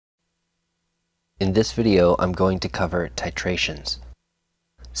In this video, I'm going to cover titrations.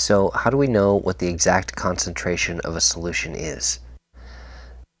 So how do we know what the exact concentration of a solution is?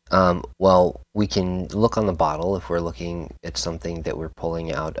 Well, we can look on the bottle if we're looking at something that we're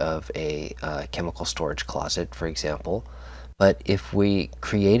pulling out of a chemical storage closet, for example. But if we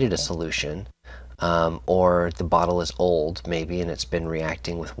created a solution, or the bottle is old maybe and it's been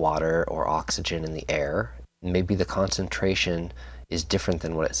reacting with water or oxygen in the air, maybe the concentration is different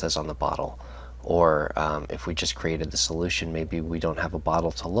than what it says on the bottle. Or if we just created the solution, maybe we don't have a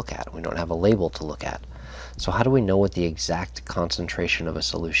bottle to look at. We don't have a label to look at. So how do we know what the exact concentration of a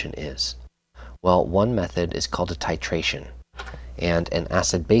solution is? Well, one method is called a titration. And an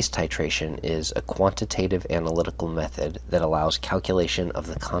acid-base titration is a quantitative analytical method that allows calculation of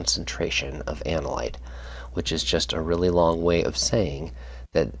the concentration of analyte, which is just a really long way of saying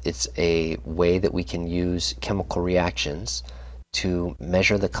that it's a way that we can use chemical reactions to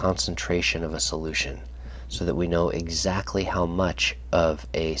measure the concentration of a solution so that we know exactly how much of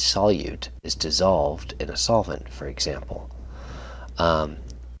a solute is dissolved in a solvent, for example. An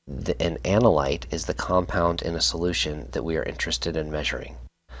analyte is the compound in a solution that we are interested in measuring.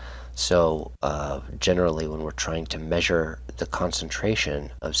 So generally when we're trying to measure the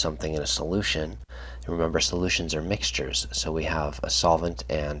concentration of something in a solution, remember solutions are mixtures, so we have a solvent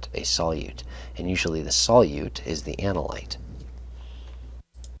and a solute, and usually the solute is the analyte.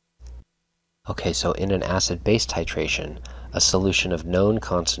 Okay, so in an acid-base titration, a solution of known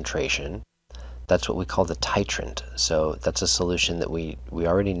concentration, that's what we call the titrant. So that's a solution that we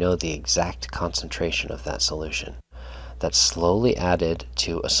already know the exact concentration of that solution. That's slowly added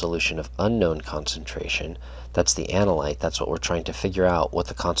to a solution of unknown concentration. That's the analyte. That's what we're trying to figure out what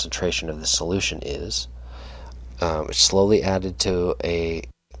the concentration of the solution is. It's slowly added to the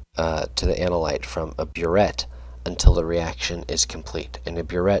analyte from a burette until the reaction is complete. And a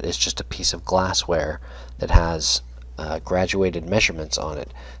burette is just a piece of glassware that has graduated measurements on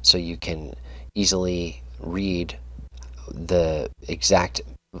it, so you can easily read the exact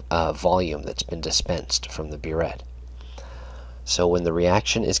volume that's been dispensed from the burette. So when the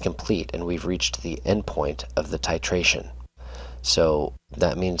reaction is complete and we've reached the end point of the titration, so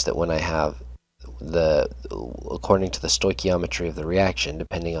that means that when I have according to the stoichiometry of the reaction,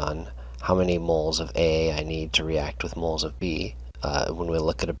 depending on how many moles of A I need to react with moles of B, when we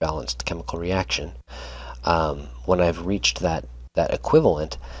look at a balanced chemical reaction, when I've reached that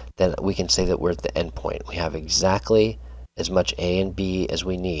equivalent, then we can say that we're at the end point. We have exactly as much A and B as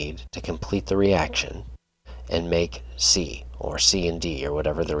we need to complete the reaction and make C, or C and D, or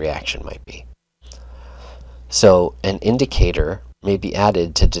whatever the reaction might be. So an indicator may be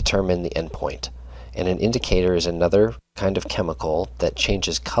added to determine the end point. And an indicator is another kind of chemical that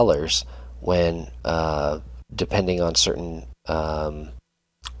changes colors when, depending on certain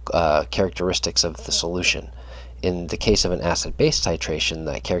characteristics of the solution. In the case of an acid-base titration,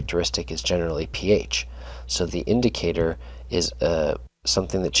 that characteristic is generally pH. So the indicator is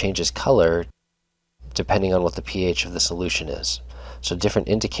something that changes color depending on what the pH of the solution is. So different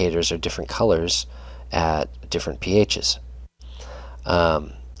indicators are different colors at different pHs.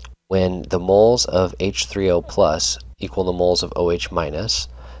 When the moles of H3O plus equal the moles of OH minus,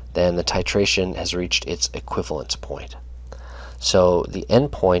 then the titration has reached its equivalence point. So the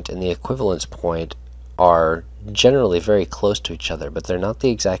end point and the equivalence point are generally very close to each other, but they're not the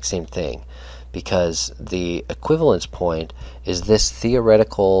exact same thing, because the equivalence point is this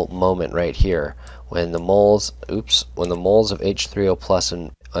theoretical moment right here when the moles of H3O plus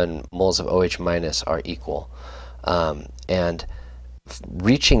and moles of OH minus are equal. And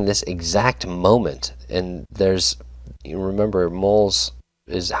reaching this exact moment, and remember, moles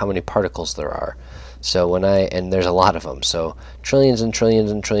is how many particles there are. So and there's a lot of them, so trillions and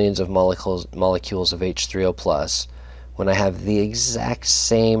trillions and trillions of molecules of H3O plus, when I have the exact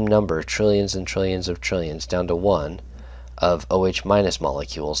same number, trillions and trillions of trillions, down to 1 of OH minus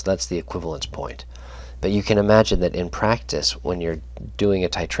molecules, that's the equivalence point. But you can imagine that in practice, when you're doing a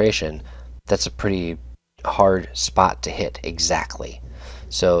titration, that's a pretty hard spot to hit exactly.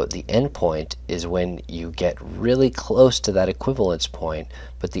 So the end point is when you get really close to that equivalence point,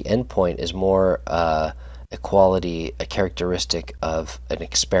 but the end point is more a characteristic of an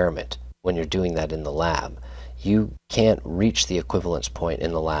experiment when you're doing that in the lab. You can't reach the equivalence point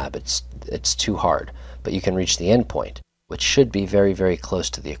in the lab. It's too hard. But you can reach the end point, which should be very, very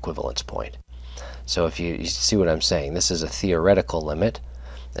close to the equivalence point. So if you see what I'm saying, this is a theoretical limit,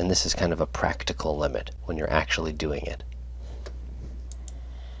 and this is kind of a practical limit when you're actually doing it.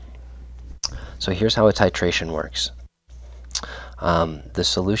 So here's how a titration works. The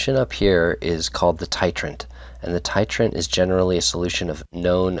solution up here is called the titrant, and the titrant is generally a solution of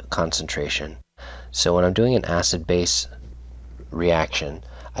known concentration. So when I'm doing an acid-base reaction,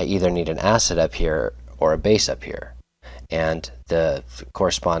 I either need an acid up here or a base up here. And the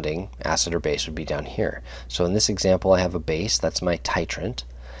corresponding acid or base would be down here. So in this example, I have a base, that's my titrant.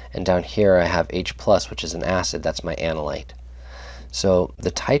 And down here I have H+, which is an acid, that's my analyte. So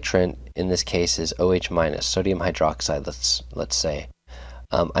the titrant in this case is OH-, sodium hydroxide, let's say.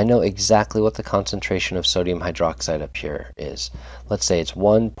 I know exactly what the concentration of sodium hydroxide up here is. Let's say it's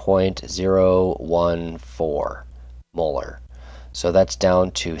 1.014 molar. So that's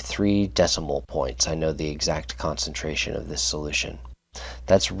down to 3 decimal points. I know the exact concentration of this solution.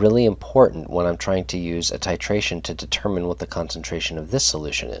 That's really important when I'm trying to use a titration to determine what the concentration of this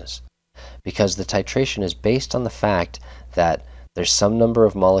solution is. Because the titration is based on the fact that there's some number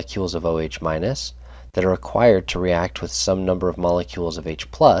of molecules of OH- that are required to react with some number of molecules of H+,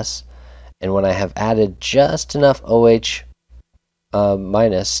 and when I have added just enough OH-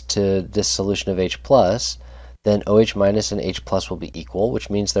 to this solution of H+, then OH- and H+ will be equal, which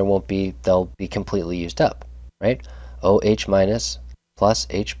means they'll be completely used up, right? OH- plus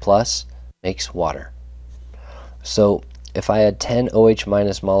H+ makes water. So if I had 10 OH-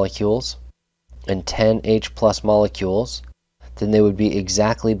 molecules and 10 H+ molecules, then they would be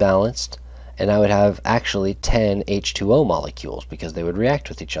exactly balanced, and I would have actually 10 H2O molecules because they would react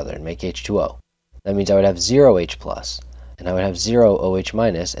with each other and make H2O. That means I would have 0 H+, and I would have 0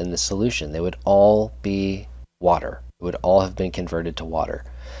 OH- in the solution. They would all be water. It would all have been converted to water.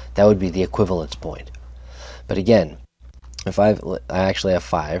 That would be the equivalence point. But again, if I actually have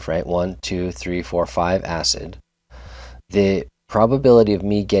 5, right? 1, 2, 3, 4, 5 acid. The probability of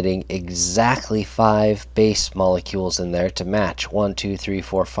me getting exactly 5 base molecules in there to match 1, 2, 3,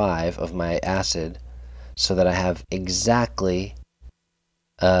 4, 5 of my acid so that I have exactly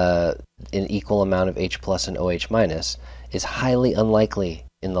an equal amount of H+ and OH- is highly unlikely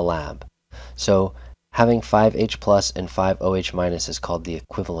in the lab. So having 5 H+ and 5 OH- is called the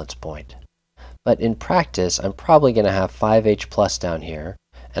equivalence point. But in practice, I'm probably going to have 5 H+ down here,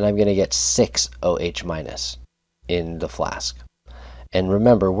 and I'm going to get 6 OH- in the flask. And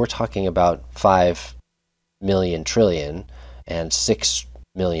remember, we're talking about 5 million trillion and 6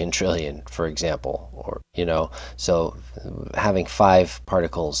 million trillion, for example, or, so having 5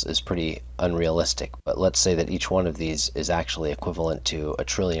 particles is pretty unrealistic. But let's say that each one of these is actually equivalent to 1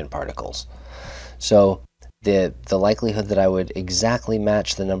 trillion particles. So the likelihood that I would exactly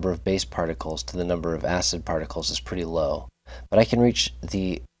match the number of base particles to the number of acid particles is pretty low. But I can reach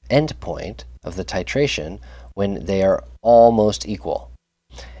the end point of the titration when they are almost equal.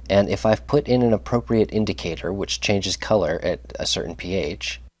 And if I've put in an appropriate indicator, which changes color at a certain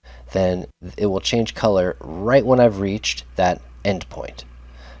pH, then it will change color right when I've reached that end point.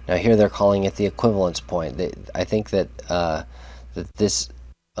 Now here they're calling it the equivalence point. I think that, this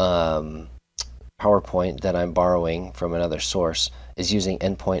PowerPoint that I'm borrowing from another source is using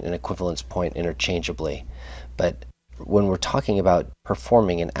endpoint and equivalence point interchangeably. But when we're talking about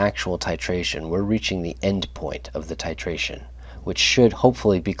performing an actual titration, we're reaching the end point of the titration, which should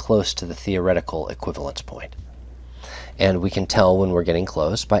hopefully be close to the theoretical equivalence point. And we can tell when we're getting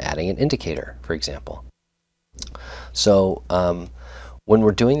close by adding an indicator, for example. So when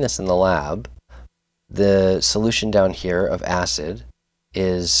we're doing this in the lab, the solution down here of acid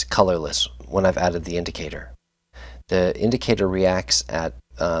is colorless when I've added the indicator. The indicator reacts at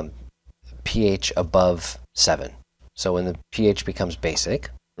pH above 7. So when the pH becomes basic,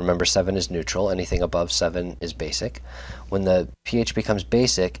 remember 7 is neutral, anything above 7 is basic. When the pH becomes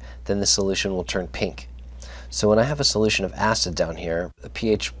basic, then the solution will turn pink. So when I have a solution of acid down here, a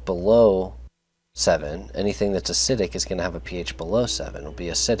pH below 7, anything that's acidic is going to have a pH below 7. It'll be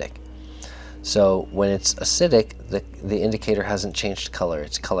acidic. So when it's acidic, the indicator hasn't changed color,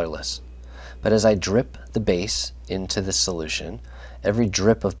 it's colorless. But as I drip the base into the solution, every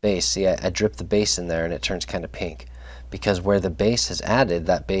drip of base, see I drip the base in there and it turns kind of pink. Because where the base is added,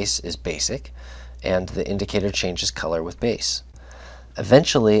 that base is basic, and the indicator changes color with base.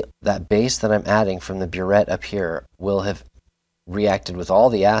 Eventually, that base that I'm adding from the burette up here will have reacted with all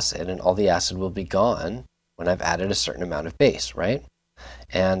the acid, and all the acid will be gone when I've added a certain amount of base, right?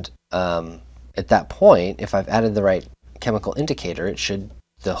 And at that point, if I've added the right chemical indicator,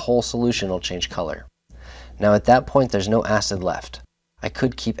 the whole solution will change color. Now at that point, there's no acid left. I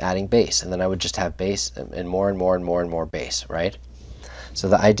could keep adding base, and then I would just have base and more and more and more and more base, right? So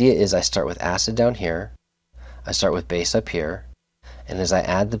the idea is I start with acid down here, I start with base up here, and as I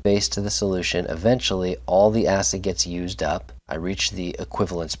add the base to the solution, eventually all the acid gets used up. I reach the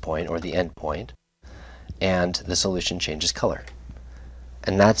equivalence point or the end point, and the solution changes color.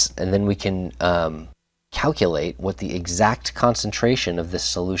 And then we can calculate what the exact concentration of this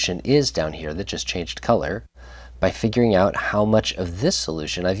solution is down here that just changed color by figuring out how much of this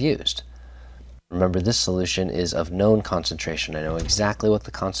solution I've used. Remember, this solution is of known concentration. I know exactly what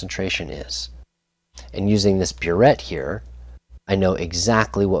the concentration is. And using this burette here, I know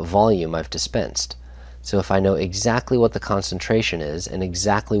exactly what volume I've dispensed. So if I know exactly what the concentration is and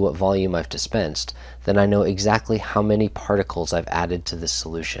exactly what volume I've dispensed, then I know exactly how many particles I've added to this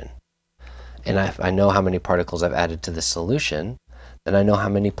solution. And if I know how many particles I've added to this solution, then I know how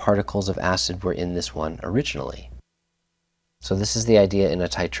many particles of acid were in this one originally. So this is the idea in a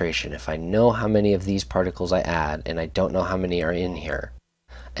titration. If I know how many of these particles I add and I don't know how many are in here,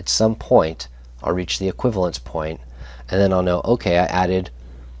 at some point I'll reach the equivalence point, and then I'll know, okay, I added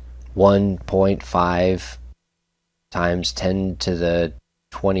 1.5 times 10 to the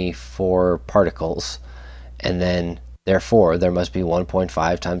 24 particles, and then therefore there must be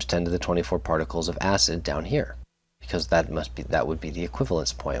 1.5 times 10 to the 24 particles of acid down here, because that would be the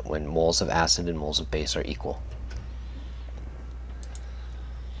equivalence point when moles of acid and moles of base are equal.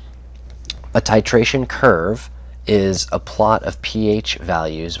 A titration curve is a plot of pH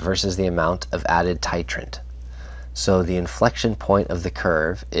values versus the amount of added titrant. So the inflection point of the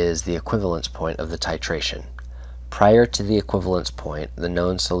curve is the equivalence point of the titration. Prior to the equivalence point, the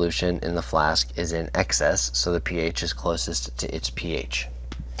known solution in the flask is in excess, so the pH is closest to its pH.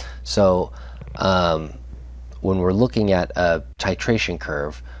 So when we're looking at a titration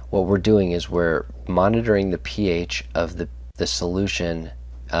curve, what we're doing is we're monitoring the pH of the solution,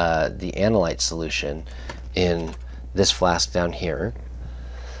 the analyte solution in this flask down here.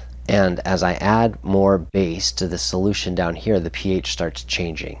 And as I add more base to the solution down here, the pH starts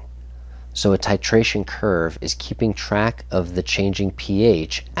changing. So a titration curve is keeping track of the changing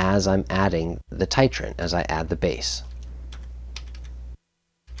pH as I'm adding the titrant, as I add the base.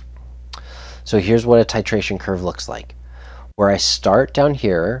 So here's what a titration curve looks like. Where I start down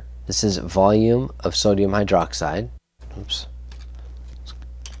here, this is volume of sodium hydroxide. Oops. It's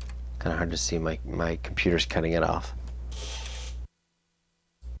kind of hard to see, my computer's cutting it off.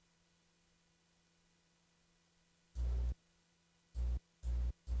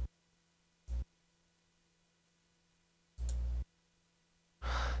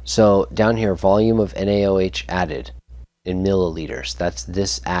 So down here, volume of NaOH added in milliliters. That's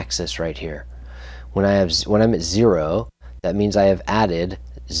this axis right here. When I'm at 0, that means I have added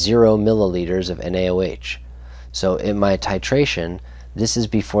 0 milliliters of NaOH. So in my titration, this is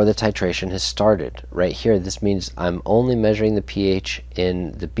before the titration has started. Right here, this means I'm only measuring the pH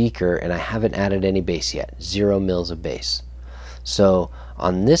in the beaker and I haven't added any base yet. 0 mils of base. So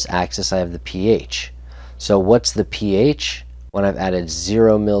on this axis, I have the pH. So what's the pH? When I've added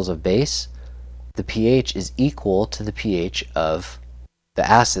 0 mils of base, the pH is equal to the pH of the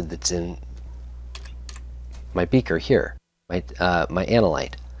acid that's in my beaker here, my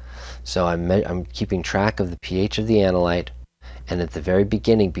analyte. So I'm keeping track of the pH of the analyte, and at the very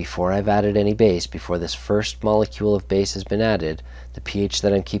beginning, before I've added any base, before this first molecule of base has been added, the pH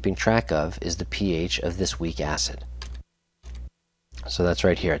that I'm keeping track of is the pH of this weak acid. So that's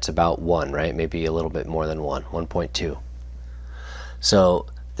right here. It's about 1, right? Maybe a little bit more than 1, 1.2. So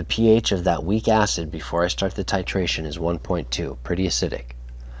the pH of that weak acid before I start the titration is 1.2, pretty acidic.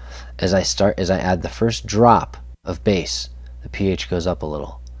 As I add the first drop of base, the pH goes up a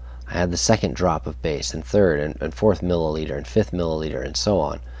little. I add the second drop of base, and third and fourth milliliter, and fifth milliliter, and so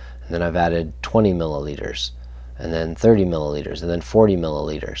on. And then I've added 20 milliliters, and then 30 milliliters, and then 40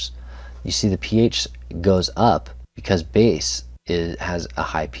 milliliters. You see the pH goes up because base has a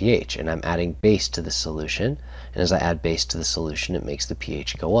high pH, and I'm adding base to the solution. And as I add base to the solution, it makes the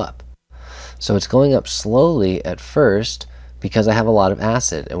pH go up. So it's going up slowly at first because I have a lot of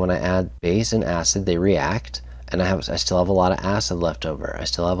acid. And when I add base and acid, they react. And I still have a lot of acid left over. I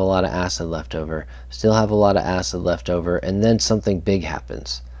still have a lot of acid left over. Still have a lot of acid left over. And then something big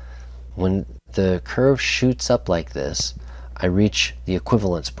happens. When the curve shoots up like this, I reach the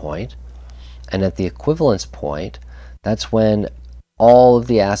equivalence point. And at the equivalence point, that's when all of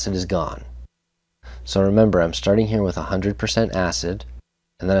the acid is gone. So remember, I'm starting here with 100% acid,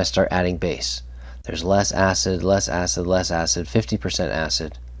 and then I start adding base. There's less acid, less acid, less acid, 50%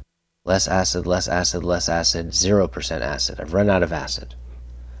 acid, less acid, less acid, less acid, 0% acid. I've run out of acid.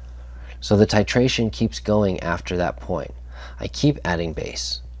 So the titration keeps going after that point. I keep adding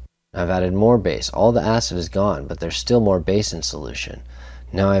base. I've added more base. All the acid is gone, but there's still more base in solution.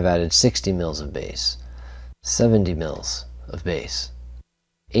 Now I've added 60 mils of base, 70 mils of base,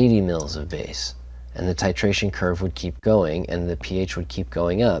 80 mils of base. And the titration curve would keep going, and the pH would keep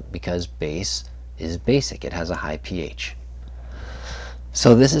going up because base is basic. It has a high pH.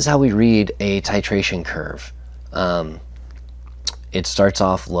 So this is how we read a titration curve. It starts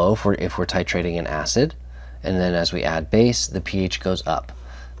off low if we're titrating an acid, and then as we add base, the pH goes up.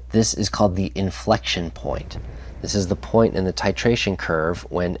 This is called the inflection point. This is the point in the titration curve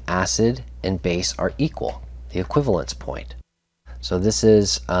when acid and base are equal, the equivalence point. So this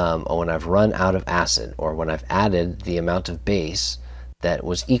is when I've run out of acid, or when I've added the amount of base that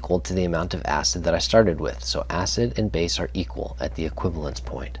was equal to the amount of acid that I started with. So acid and base are equal at the equivalence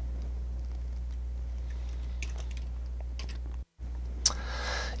point.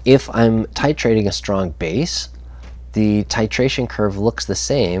 If I'm titrating a strong base, the titration curve looks the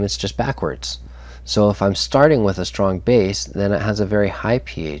same, it's just backwards. So if I'm starting with a strong base, then it has a very high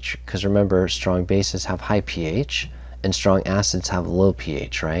pH, because remember, strong bases have high pH and strong acids have low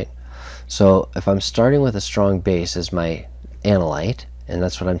pH, right? So if I'm starting with a strong base as my analyte, and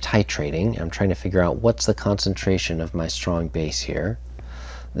that's what I'm titrating, I'm trying to figure out what's the concentration of my strong base here,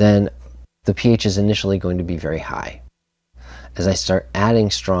 then the pH is initially going to be very high. As I start adding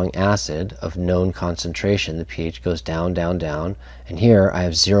strong acid of known concentration, the pH goes down, down, down, and here I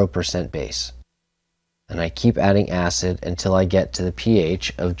have 0% base. And I keep adding acid until I get to the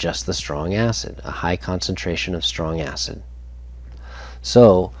pH of just the strong acid, a high concentration of strong acid.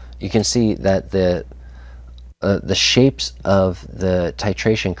 So you can see that the shapes of the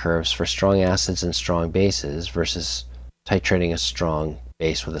titration curves for strong acids and strong bases versus titrating a strong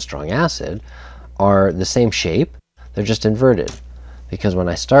base with a strong acid are the same shape. They're just inverted, because when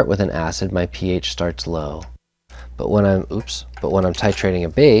I start with an acid, my pH starts low. But when I'm titrating a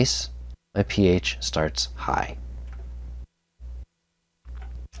base, my pH starts high.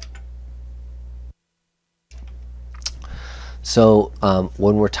 So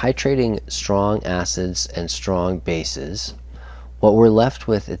when we're titrating strong acids and strong bases, what we're left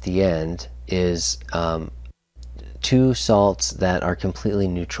with at the end is two salts that are completely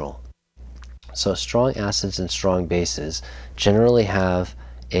neutral. So strong acids and strong bases generally have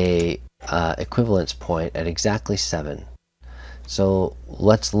a equivalence point at exactly 7. So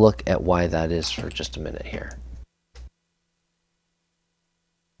let's look at why that is for just a minute here.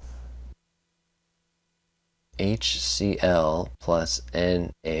 HCl plus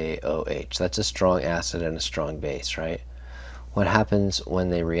NaOH. That's a strong acid and a strong base, right? What happens when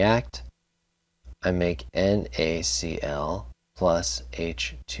they react? I make NaCl plus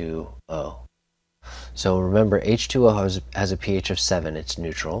H2O. So remember, H2O has a pH of 7, it's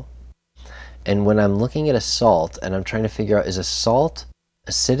neutral. And when I'm looking at a salt and I'm trying to figure out, is a salt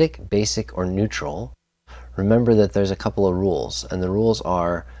acidic, basic, or neutral, remember that there's a couple of rules. And the rules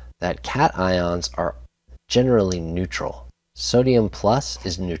are that cations are generally neutral. Sodium plus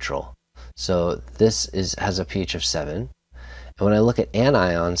is neutral. So this has a pH of 7. And when I look at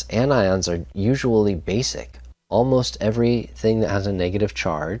anions are usually basic. Almost everything that has a negative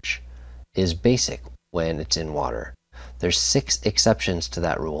charge is basic when it's in water. There's 6 exceptions to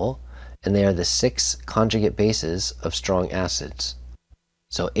that rule, and they are the 6 conjugate bases of strong acids.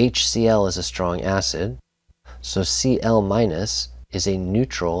 So HCl is a strong acid, so Cl minus is a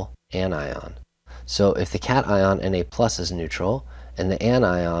neutral anion. So if the cation Na plus is neutral and the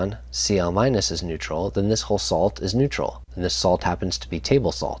anion Cl minus is neutral, then this whole salt is neutral, and this salt happens to be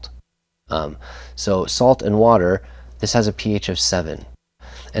table salt. So salt and water, this has a pH of 7.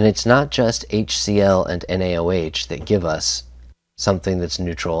 And it's not just HCl and NaOH that give us something that's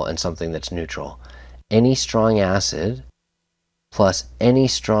neutral and something that's neutral. Any strong acid plus any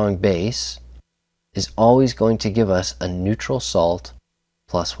strong base is always going to give us a neutral salt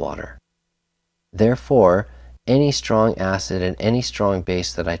plus water. Therefore, any strong acid and any strong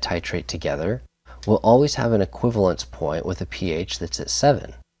base that I titrate together will always have an equivalence point with a pH that's at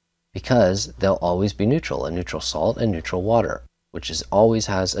 7, because they'll always be neutral, a neutral salt and neutral water, which always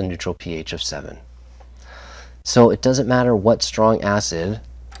has a neutral pH of 7. So it doesn't matter what strong acid,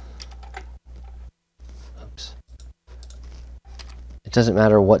 it doesn't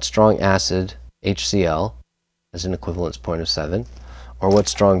matter what strong acid, HCl, has an equivalence point of 7, or what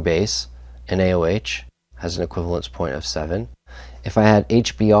strong base, NaOH, has an equivalence point of 7. If I had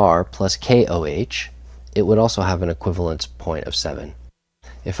HBr plus KOH, it would also have an equivalence point of 7.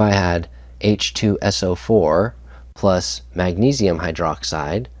 If I had H2SO4 plus magnesium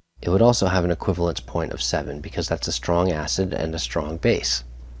hydroxide, it would also have an equivalence point of 7, because that's a strong acid and a strong base.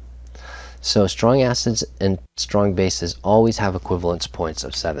 So strong acids and strong bases always have equivalence points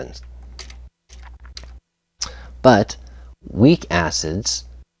of 7. But weak acids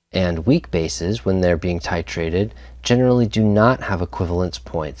and weak bases, when they're being titrated, generally do not have equivalence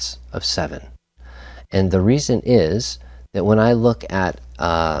points of 7. And the reason is that when I look at,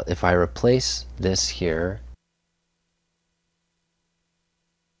 if I replace this here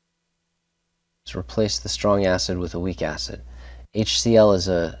Let's replace the strong acid with a weak acid. HCl is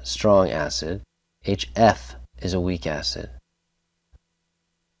a strong acid. HF is a weak acid.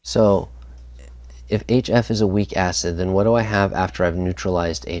 So if HF is a weak acid, then what do I have after I've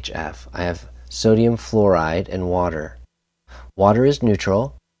neutralized HF? I have sodium fluoride and water. Water is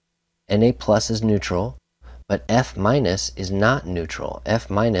neutral, Na plus is neutral, but F minus is not neutral. F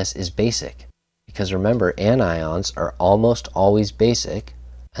minus is basic. Because remember, anions are almost always basic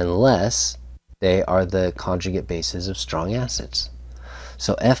unless they are the conjugate bases of strong acids.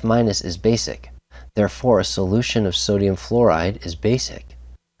 So F minus is basic. Therefore, a solution of sodium fluoride is basic.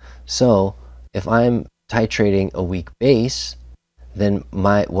 So if I'm titrating a weak base, then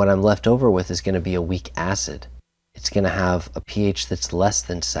what I'm left over with is going to be a weak acid. It's going to have a pH that's less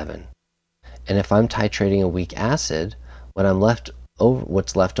than 7. And if I'm titrating a weak acid,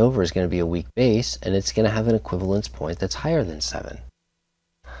 what's left over is going to be a weak base, and it's going to have an equivalence point that's higher than 7.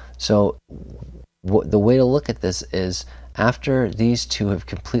 So the way to look at this is after these two have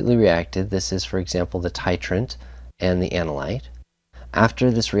completely reacted, this is, for example, the titrant and the analyte.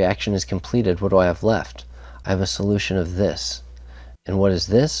 After this reaction is completed, what do I have left? I have a solution of this. And what is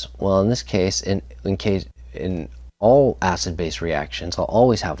this? Well, in this case, in all acid-base reactions, I'll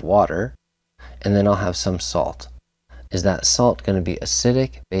always have water, and then I'll have some salt. Is that salt going to be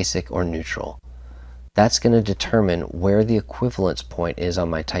acidic, basic, or neutral? That's going to determine where the equivalence point is on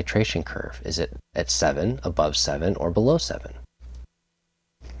my titration curve. Is it at 7, above 7, or below 7?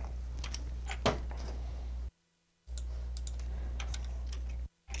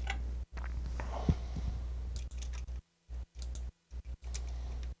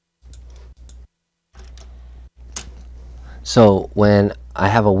 So when I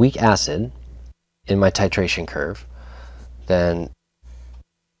have a weak acid in my titration curve, then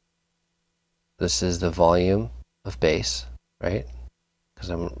this is the volume of base, right? Because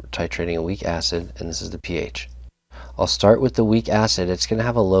I'm titrating a weak acid, and this is the pH. I'll start with the weak acid. It's going to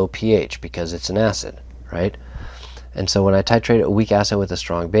have a low pH because it's an acid, right? And so when I titrate a weak acid with a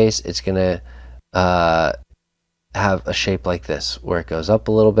strong base, it's going to have a shape like this, where it goes up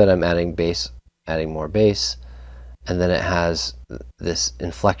a little bit. I'm adding base, adding more base, and then it has this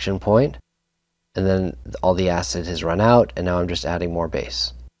inflection point, and then all the acid has run out, and now I'm just adding more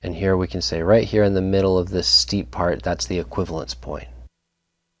base. And here we can say right here in the middle of this steep part, that's the equivalence point.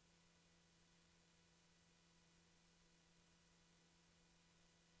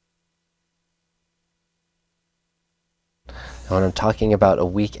 Now when I'm talking about a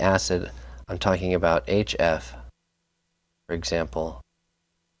weak acid, I'm talking about HF, for example,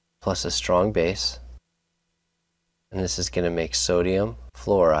 plus a strong base. And this is going to make sodium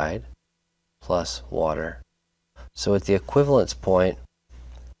fluoride plus water. So at the equivalence point,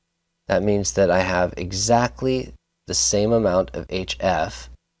 that means that I have exactly the same amount of HF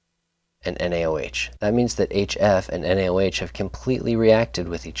and NaOH. That means that HF and NaOH have completely reacted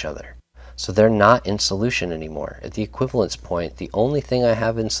with each other. So they're not in solution anymore. At the equivalence point, the only thing I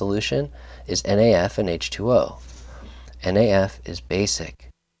have in solution is NaF and H2O. NaF is basic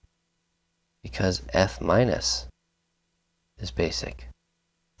because F minus is basic.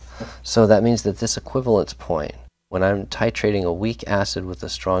 So that means that this equivalence point, when I'm titrating a weak acid with a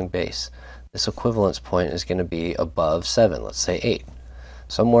strong base, this equivalence point is going to be above 7, let's say 8.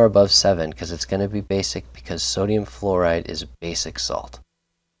 Somewhere above 7, because it's going to be basic, because sodium fluoride is a basic salt.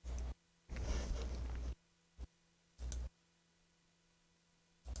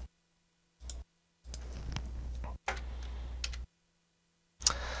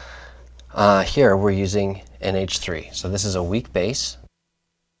 Here we're using NH3. So this is a weak base.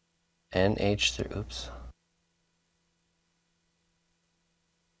 NH3, oops.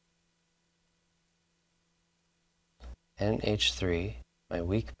 NH3, my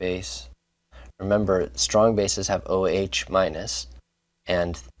weak base. Remember, strong bases have OH minus,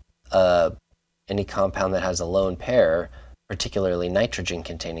 and any compound that has a lone pair, particularly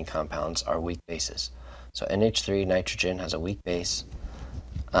nitrogen-containing compounds, are weak bases. So NH3, nitrogen, has a weak base,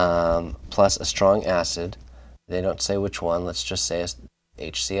 plus a strong acid. They don't say which one. Let's just say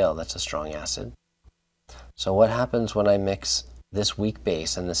HCl. That's a strong acid. So what happens when I mix this weak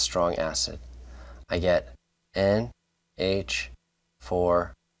base and this strong acid? I get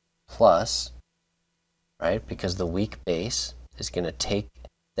NH4 plus, right? Because the weak base is going to take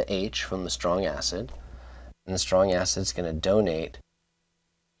the H from the strong acid, and the strong acid is going to donate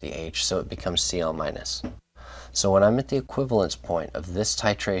the H, so it becomes Cl minus. So when I'm at the equivalence point of this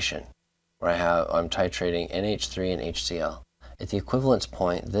titration, where I'm titrating NH3 and HCl, at the equivalence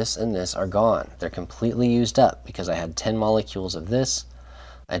point, this and this are gone. They're completely used up because I had 10 molecules of this,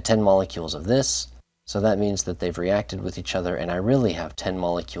 I had 10 molecules of this, So that means that they've reacted with each other, and I really have 10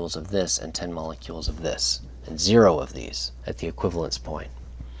 molecules of this and 10 molecules of this, and 0 of these at the equivalence point.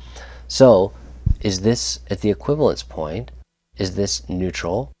 So is this, at the equivalence point, is this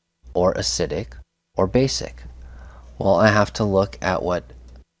neutral or acidic or basic? Well, I have to look at what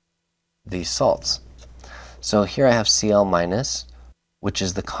these salts. So here I have Cl minus, which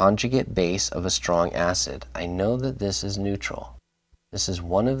is the conjugate base of a strong acid. I know that this is neutral. This is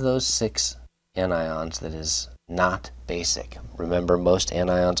one of those 6 anions that is not basic. Remember, most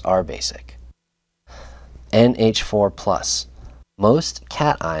anions are basic. NH4 plus. Most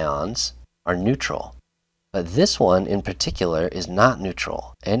cations are neutral, but this one in particular is not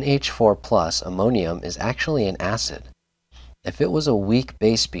neutral. NH4 plus ammonium is actually an acid. If it was a weak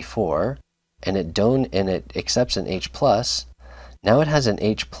base before, and it accepts an H plus, now it has an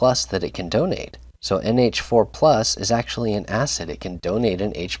H plus that it can donate. So NH4 plus is actually an acid. It can donate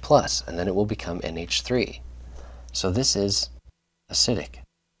an H plus, and then it will become NH3. So this is acidic.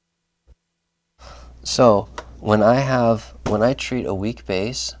 So when I treat a weak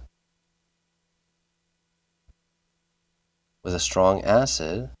base with a strong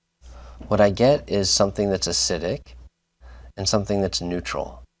acid, what I get is something that's acidic and something that's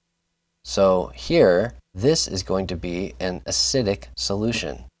neutral. So here, this is going to be an acidic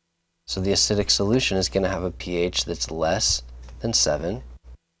solution. So the acidic solution is going to have a pH that's less than 7,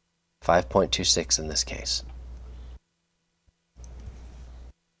 5.26 in this case.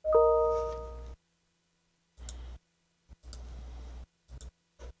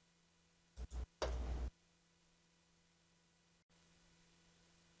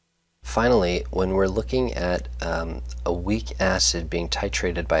 Finally, when we're looking at a weak acid being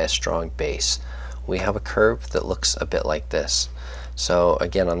titrated by a strong base, we have a curve that looks a bit like this. So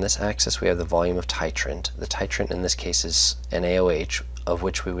again, on this axis we have the volume of titrant. The titrant in this case is NaOH, of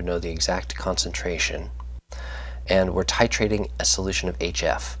which we would know the exact concentration. And we're titrating a solution of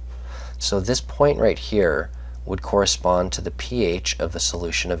HF. So this point right here would correspond to the pH of the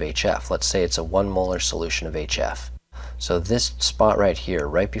solution of HF. Let's say it's a 1 molar solution of HF. So this spot right here,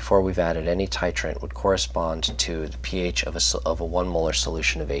 right before we've added any titrant, would correspond to the pH of a 1 molar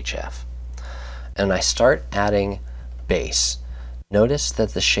solution of HF. And I start adding base. Notice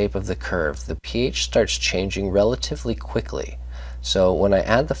that the shape of the curve, the pH starts changing relatively quickly. So when I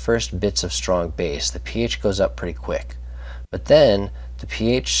add the first bits of strong base, the pH goes up pretty quick. But then the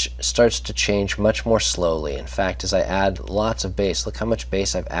pH starts to change much more slowly. In fact, as I add lots of base, look how much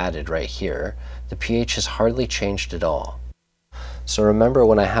base I've added right here, the pH has hardly changed at all. So remember,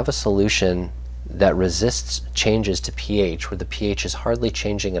 when I have a solution that resists changes to pH, where the pH is hardly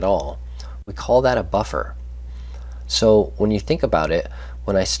changing at all, we call that a buffer. So when you think about it,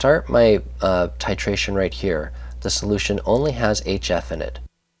 when I start my titration right here, the solution only has HF in it.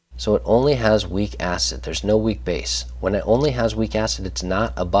 So it only has weak acid. There's no weak base. When it only has weak acid, it's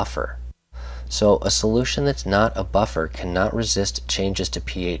not a buffer. So a solution that's not a buffer cannot resist changes to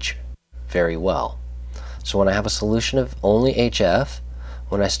pH very well. So when I have a solution of only HF,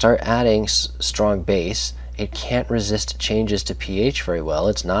 when I start adding strong base, it can't resist changes to pH very well.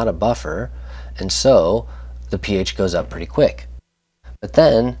 It's not a buffer, and so the pH goes up pretty quick. But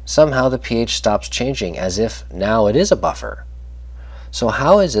then somehow the pH stops changing, as if now it is a buffer. So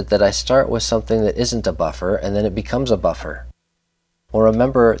how is it that I start with something that isn't a buffer and then it becomes a buffer? Well,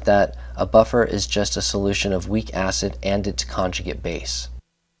 remember that a buffer is just a solution of weak acid and its conjugate base.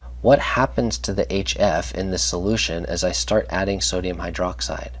 What happens to the HF in this solution as I start adding sodium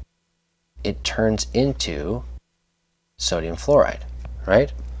hydroxide? It turns into sodium fluoride,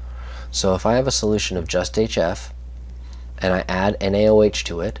 right? So if I have a solution of just HF and I add NaOH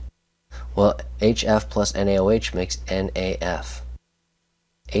to it, well, HF plus NaOH makes NaF.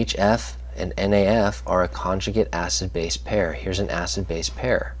 HF and NaF are a conjugate acid-base pair. Here's an acid-base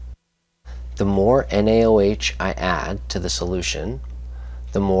pair. The more NaOH I add to the solution,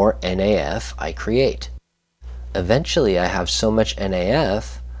 the more NaF I create. Eventually I have so much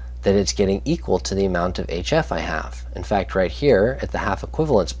NaF that it's getting equal to the amount of HF I have. In fact, right here at the half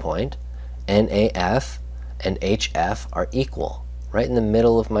equivalence point, NaF and HF are equal, right in the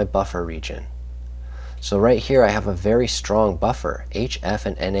middle of my buffer region. So right here I have a very strong buffer. HF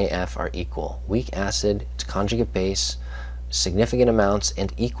and NaF are equal. Weak acid, its conjugate base, significant amounts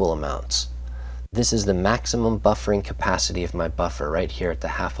and equal amounts. This is the maximum buffering capacity of my buffer right here at the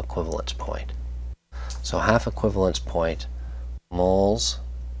half equivalence point. So half equivalence point, moles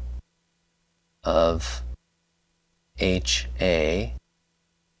of HA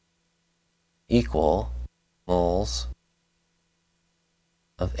equal moles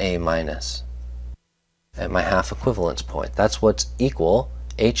of A minus at my half equivalence point. That's what's equal,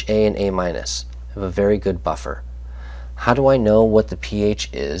 HA and A minus. I have a very good buffer. How do I know what the pH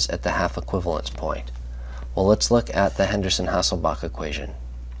is at the half equivalence point? Well, let's look at the Henderson-Hasselbalch equation.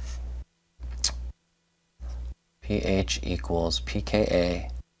 pH equals pKa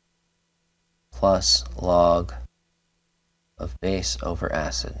plus log of base over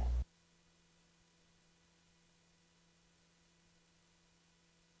acid.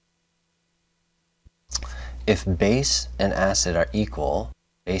 If base and acid are equal,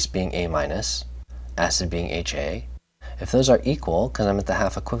 base being A minus, acid being HA, if those are equal, because I'm at the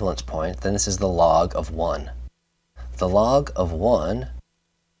half equivalence point, then this is the log of 1. The log of 1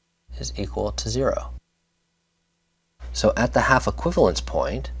 is equal to 0. So at the half equivalence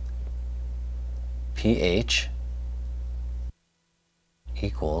point, pH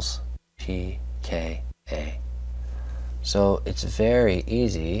equals pKa. So it's very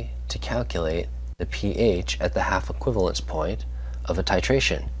easy to calculate the pH at the half equivalence point of a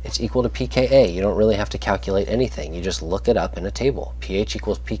titration. It's equal to pKa. You don't really have to calculate anything. You just look it up in a table. pH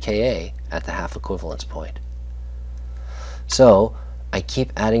equals pKa at the half equivalence point. So I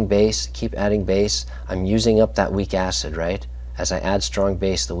keep adding base, keep adding base. I'm using up that weak acid, right? As I add strong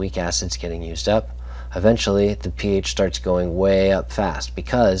base, the weak acid's getting used up. Eventually, the pH starts going way up fast.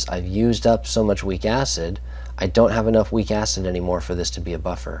 Because I've used up so much weak acid, I don't have enough weak acid anymore for this to be a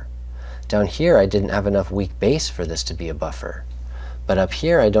buffer. Down here, I didn't have enough weak base for this to be a buffer. But up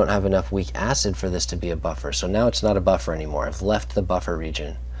here, I don't have enough weak acid for this to be a buffer. So now it's not a buffer anymore. I've left the buffer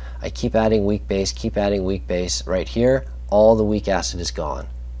region. I keep adding weak base, keep adding weak base. Right here, all the weak acid is gone.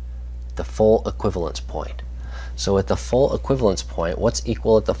 The full equivalence point. So at the full equivalence point, what's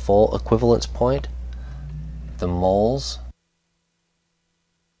equal at the full equivalence point? The moles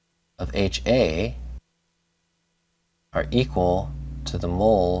of HA are equal to the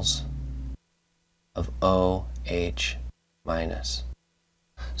moles of OH minus.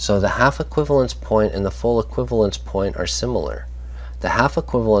 So the half equivalence point and the full equivalence point are similar. The half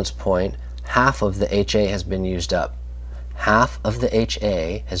equivalence point, half of the HA has been used up. Half of the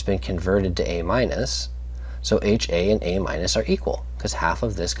HA has been converted to A minus, so HA and A minus are equal, because half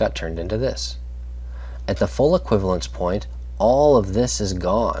of this got turned into this. At the full equivalence point, all of this is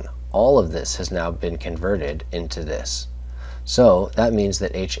gone. All of this has now been converted into this. So that means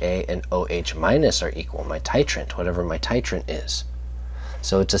that HA and OH minus are equal, my titrant, whatever my titrant is.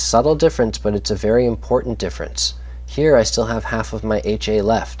 So it's a subtle difference, but it's a very important difference. Here I still have half of my HA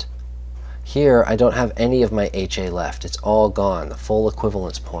left. Here I don't have any of my HA left. It's all gone, the full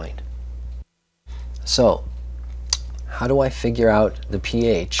equivalence point. So how do I figure out the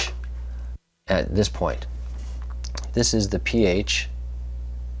pH at this point? This is the pH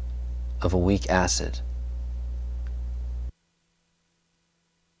of a weak acid.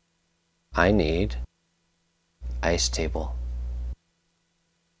 I need ice table.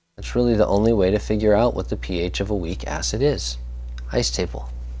 That's really the only way to figure out what the pH of a weak acid is. Ice table.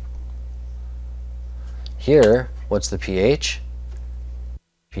 Here, what's the pH?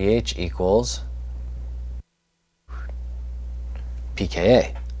 pH equals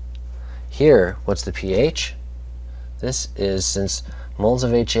pKa. Here, what's the pH? This is, since moles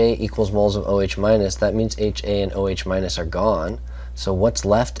of HA equals moles of OH minus, that means HA and OH minus are gone. So what's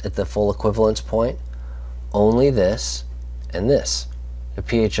left at the full equivalence point? Only this and this. The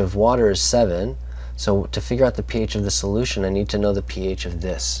pH of water is 7, so to figure out the pH of the solution, I need to know the pH of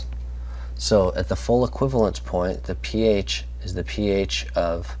this. So at the full equivalence point, the pH is the pH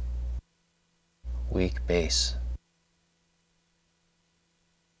of weak base.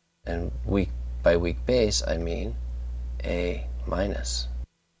 And by weak base, I mean A minus.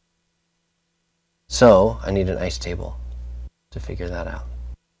 So I need an ice table to figure that out.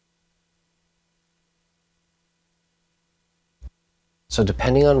 So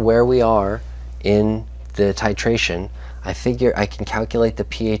depending on where we are in the titration, I figure I can calculate the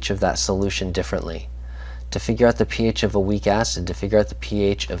pH of that solution differently. To figure out the pH of a weak acid, to figure out the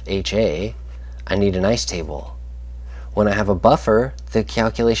pH of HA, I need an ice table. When I have a buffer, the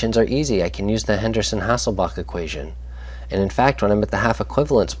calculations are easy. I can use the Henderson-Hasselbalch equation. And in fact, when I'm at the half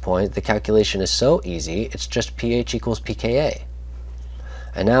equivalence point, the calculation is so easy, it's just pH equals pKa.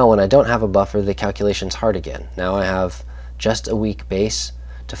 And now when I don't have a buffer, the calculation's hard again. Now I have just a weak base.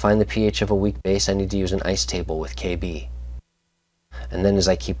 To find the pH of a weak base, I need to use an ice table with Kb. And then as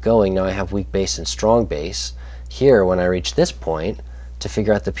I keep going, now I have weak base and strong base. Here, when I reach this point, to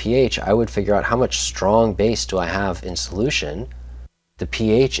figure out the pH, I would figure out how much strong base do I have in solution. The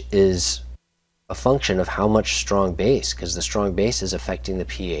pH is a function of how much strong base, because the strong base is affecting the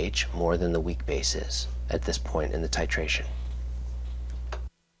pH more than the weak base is at this point in the titration.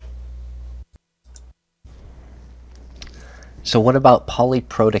 So what about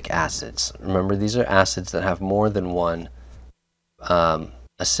polyprotic acids? Remember, these are acids that have more than one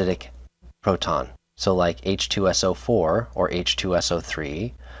acidic proton. So like H2SO4 or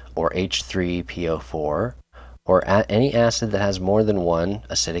H2SO3 or H3PO4 or any acid that has more than one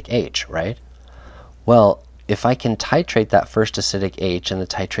acidic H, right? Well, if I can titrate that first acidic H and the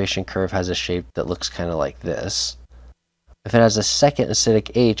titration curve has a shape that looks kind of like this, if it has a second acidic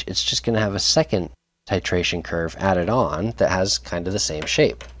H, it's just going to have a second titration curve added on that has kind of the same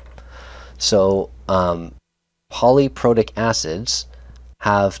shape. So polyprotic acids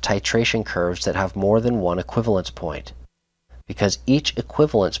have titration curves that have more than one equivalence point, because each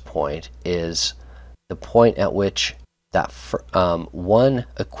equivalence point is the point at which that one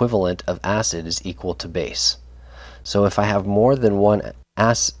equivalent of acid is equal to base. So if I have more than one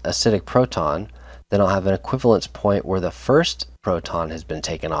acidic proton, then I'll have an equivalence point where the first proton has been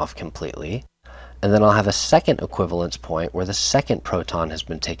taken off completely, and then I'll have a second equivalence point where the second proton has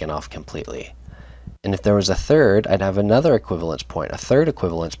been taken off completely. And if there was a third, I'd have another equivalence point, a third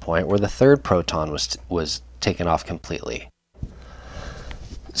equivalence point where the third proton was taken off completely.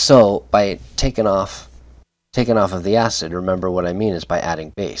 So by taken off of the acid, remember what I mean is by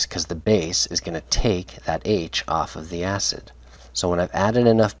adding base, because the base is going to take that H off of the acid. So when I've added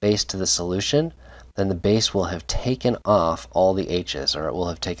enough base to the solution, then the base will have taken off all the H's, or it will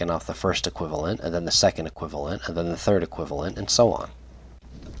have taken off the first equivalent, and then the second equivalent, and then the third equivalent, and so on.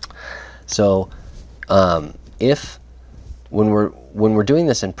 So when we're doing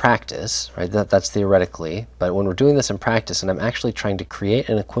this in practice, right, that's theoretically, but when we're doing this in practice and I'm actually trying to create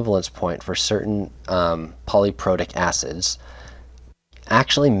an equivalence point for certain polyprotic acids,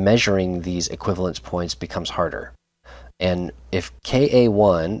 actually measuring these equivalence points becomes harder. And if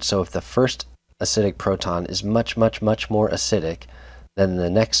Ka1, so if the first acidic proton is much more acidic than the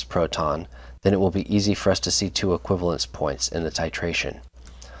next proton, then it will be easy for us to see two equivalence points in the titration.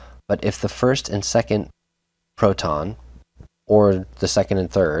 But if the first and second proton, or the second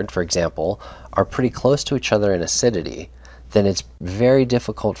and third, for example, are pretty close to each other in acidity, then it's very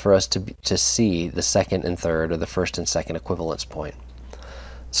difficult for us to see the second and third, or the first and second equivalence point.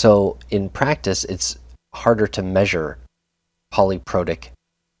 So in practice, it's harder to measure polyprotic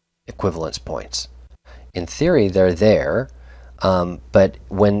equivalence points. In theory, they're there, but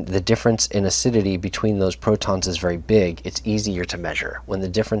when the difference in acidity between those protons is very big, it's easier to measure. When the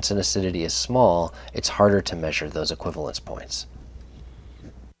difference in acidity is small, it's harder to measure those equivalence points.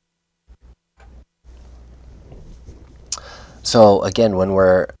 So again, when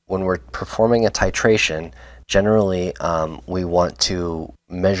we're performing a titration, generally we want to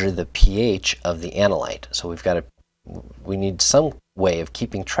measure the pH of the analyte. So we need some way of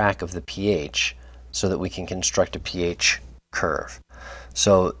keeping track of the pH so that we can construct a pH curve.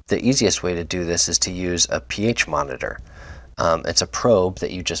 So the easiest way to do this is to use a pH monitor. It's a probe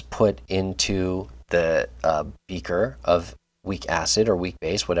that you just put into the beaker of weak acid or weak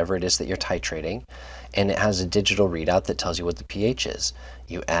base, whatever it is that you're titrating, and it has a digital readout that tells you what the pH is.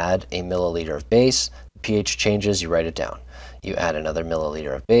 You add a milliliter of base, the pH changes, you write it down. You add another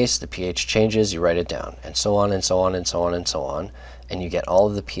milliliter of base, the pH changes, you write it down, and so on and so on and so on and so on, and you get all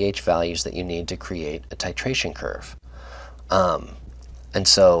of the pH values that you need to create a titration curve. And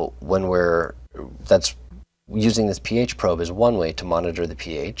so that's using this pH probe is one way to monitor the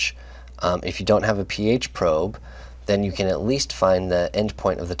pH. If you don't have a pH probe, then you can at least find the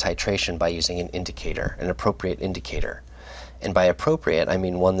endpoint of the titration by using an indicator, an appropriate indicator. And by appropriate, I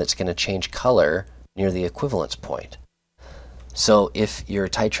mean one that's going to change color near the equivalence point. So if you're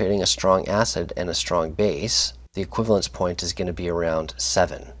titrating a strong acid and a strong base, the equivalence point is going to be around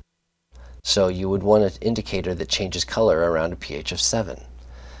 7. So you would want an indicator that changes color around a pH of 7.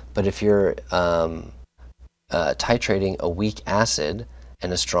 But if you're titrating a weak acid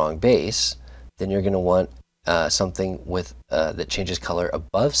and a strong base, then you're going to want something with that changes color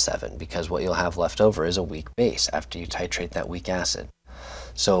above 7, because what you'll have left over is a weak base after you titrate that weak acid.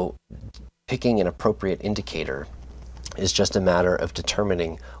 So picking an appropriate indicator is just a matter of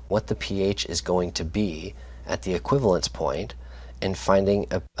determining what the pH is going to be at the equivalence point and finding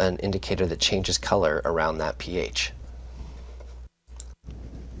an indicator that changes color around that pH.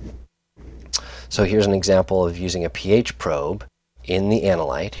 So here's an example of using a pH probe in the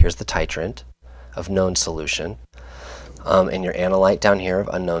analyte. Here's the titrant of known solution, and your analyte down here of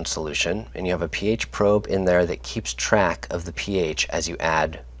unknown solution, and you have a pH probe in there that keeps track of the pH as you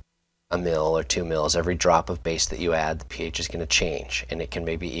add a mil or 2 mils. Every drop of base that you add, the pH is going to change, and it can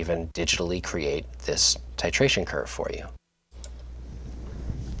maybe even digitally create this titration curve for you.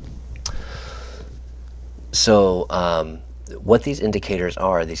 So what these indicators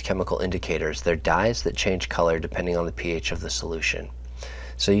are, these chemical indicators, they're dyes that change color depending on the pH of the solution.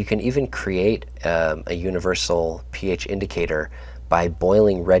 So you can even create a universal pH indicator by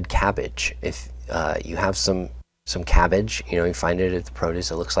boiling red cabbage. If you have some cabbage, you find it at the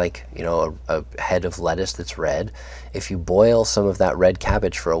produce, it looks like, a head of lettuce that's red. If you boil some of that red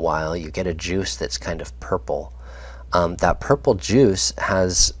cabbage for a while, you get a juice that's kind of purple. That purple juice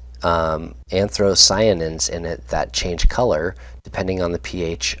has anthocyanins in it that change color depending on the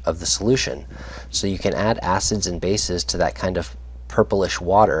pH of the solution. So you can add acids and bases to that kind of purplish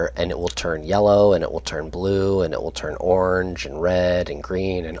water, and it will turn yellow, and it will turn blue, and it will turn orange and red and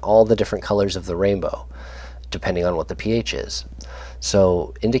green and all the different colors of the rainbow, depending on what the pH is.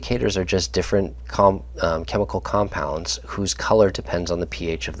 So indicators are just different chemical compounds whose color depends on the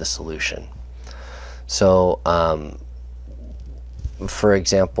pH of the solution. So for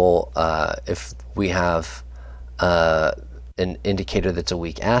example, if we have an indicator that's a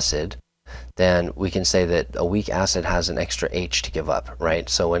weak acid, then we can say that a weak acid has an extra H to give up, right?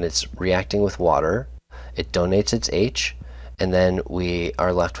 So when it's reacting with water, it donates its H, and then we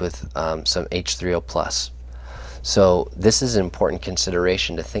are left with some H3O+. So this is an important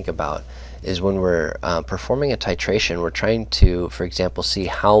consideration to think about, is when we're performing a titration, we're trying to, for example, see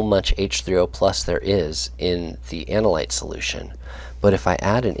how much H3O+ there is in the analyte solution. But if I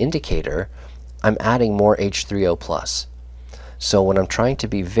add an indicator, I'm adding more H3O+. So when I'm trying to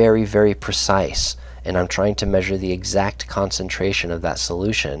be very, very precise, and I'm trying to measure the exact concentration of that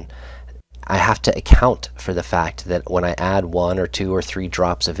solution, I have to account for the fact that when I add 1 or 2 or 3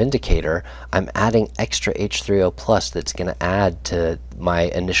 drops of indicator, I'm adding extra H3O+ that's going to add to my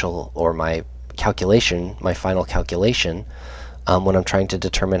initial, or my calculation, my final calculation, when I'm trying to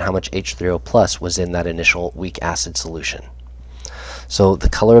determine how much H3O+ was in that initial weak acid solution. So the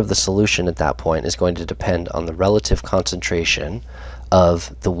color of the solution at that point is going to depend on the relative concentration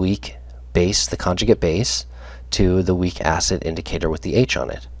of the weak base, the conjugate base, to the weak acid indicator with the H on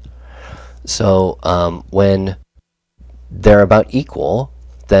it. So when they're about equal,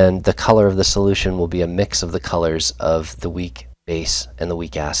 then the color of the solution will be a mix of the colors of the weak base and the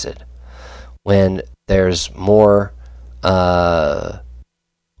weak acid. When there's more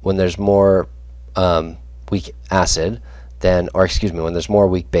weak acid, then, or excuse me, when there's more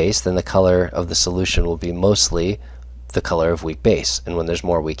weak base, then the color of the solution will be mostly the color of weak base. And when there's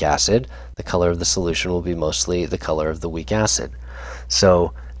more weak acid, the color of the solution will be mostly the color of the weak acid.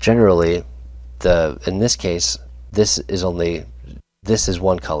 So generally, in this case, this is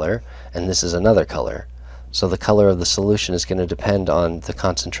one color, and this is another color. So the color of the solution is going to depend on the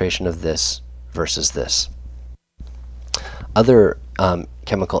concentration of this versus this. Other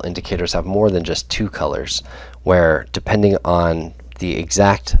chemical indicators have more than just 2 colors, where depending on the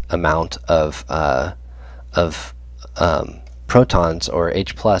exact amount of protons or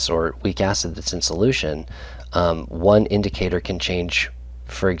H+ or weak acid that's in solution, one indicator can change,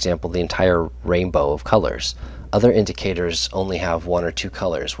 for example, the entire rainbow of colors. Other indicators only have 1 or 2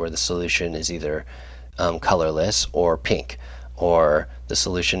 colors, where the solution is either colorless or pink, or the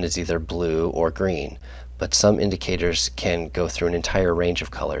solution is either blue or green. But some indicators can go through an entire range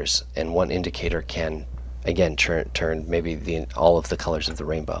of colors, and one indicator can, again, turn maybe all of the colors of the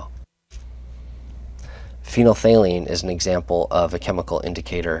rainbow. Phenolphthalein is an example of a chemical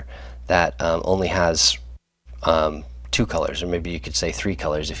indicator that only has 2 colors, or maybe you could say 3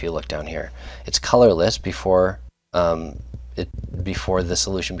 colors if you look down here. It's colorless before the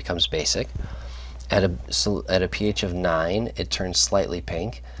solution becomes basic. At a pH of 9, it turns slightly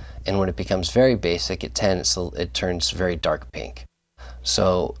pink, and when it becomes very basic, it turns very dark pink.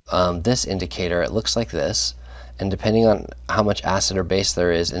 So this indicator, it looks like this, and depending on how much acid or base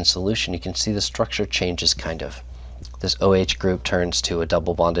there is in solution, you can see the structure changes kind of. This OH group turns to a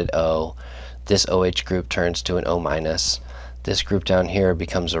double bonded O. This OH group turns to an O-. This group down here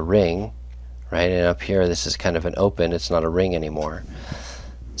becomes a ring, right? And up here, this is kind of an open, it's not a ring anymore.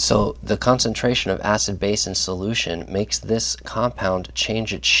 So the concentration of acid base in solution makes this compound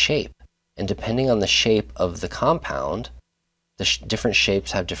change its shape. And depending on the shape of the compound, the different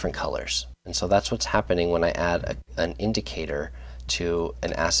shapes have different colors. And so that's what's happening when I add an indicator to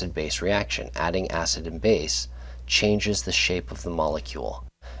an acid-base reaction. Adding acid and base changes the shape of the molecule.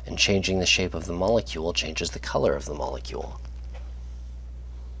 And changing the shape of the molecule changes the color of the molecule.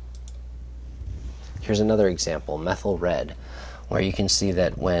 Here's another example, methyl red, where you can see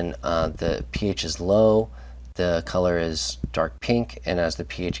that when the pH is low, the color is dark pink, and as the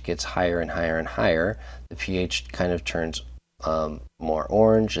pH gets higher and higher and higher, the pH kind of turns more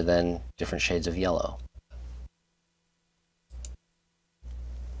orange, and then different shades of yellow.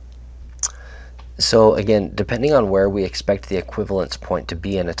 So again, depending on where we expect the equivalence point to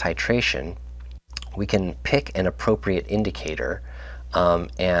be in a titration, we can pick an appropriate indicator,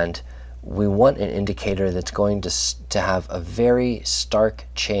 and we want an indicator that's going to have a very stark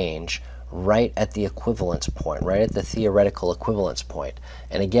change right at the equivalence point, right at the theoretical equivalence point.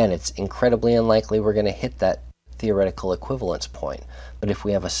 And again, it's incredibly unlikely we're going to hit that theoretical equivalence point. But if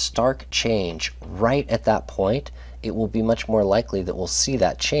we have a stark change right at that point, it will be much more likely that we'll see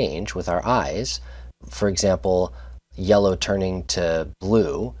that change with our eyes. For example, yellow turning to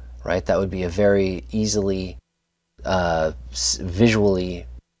blue, right? That would be a very easily visually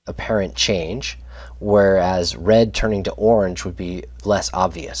apparent change, whereas red turning to orange would be less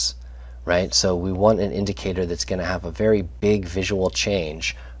obvious, right? So we want an indicator that's going to have a very big visual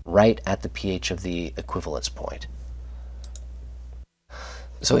change right at the pH of the equivalence point.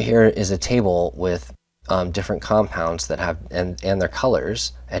 So here is a table with different compounds that have and their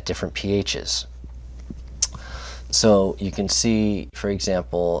colors at different pHs. So you can see, for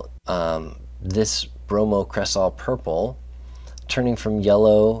example, this bromocresol purple turning from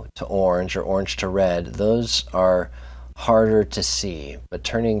yellow to orange or orange to red. Those are harder to see, but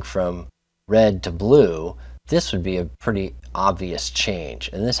turning from red to blue, this would be a pretty obvious change.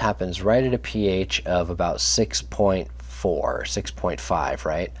 And this happens right at a pH of about 6.4, 6.5,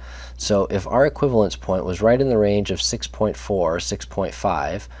 right? So if our equivalence point was right in the range of 6.4,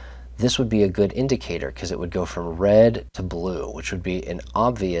 6.5, this would be a good indicator because it would go from red to blue, which would be an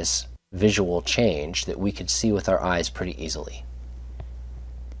obvious visual change that we could see with our eyes pretty easily.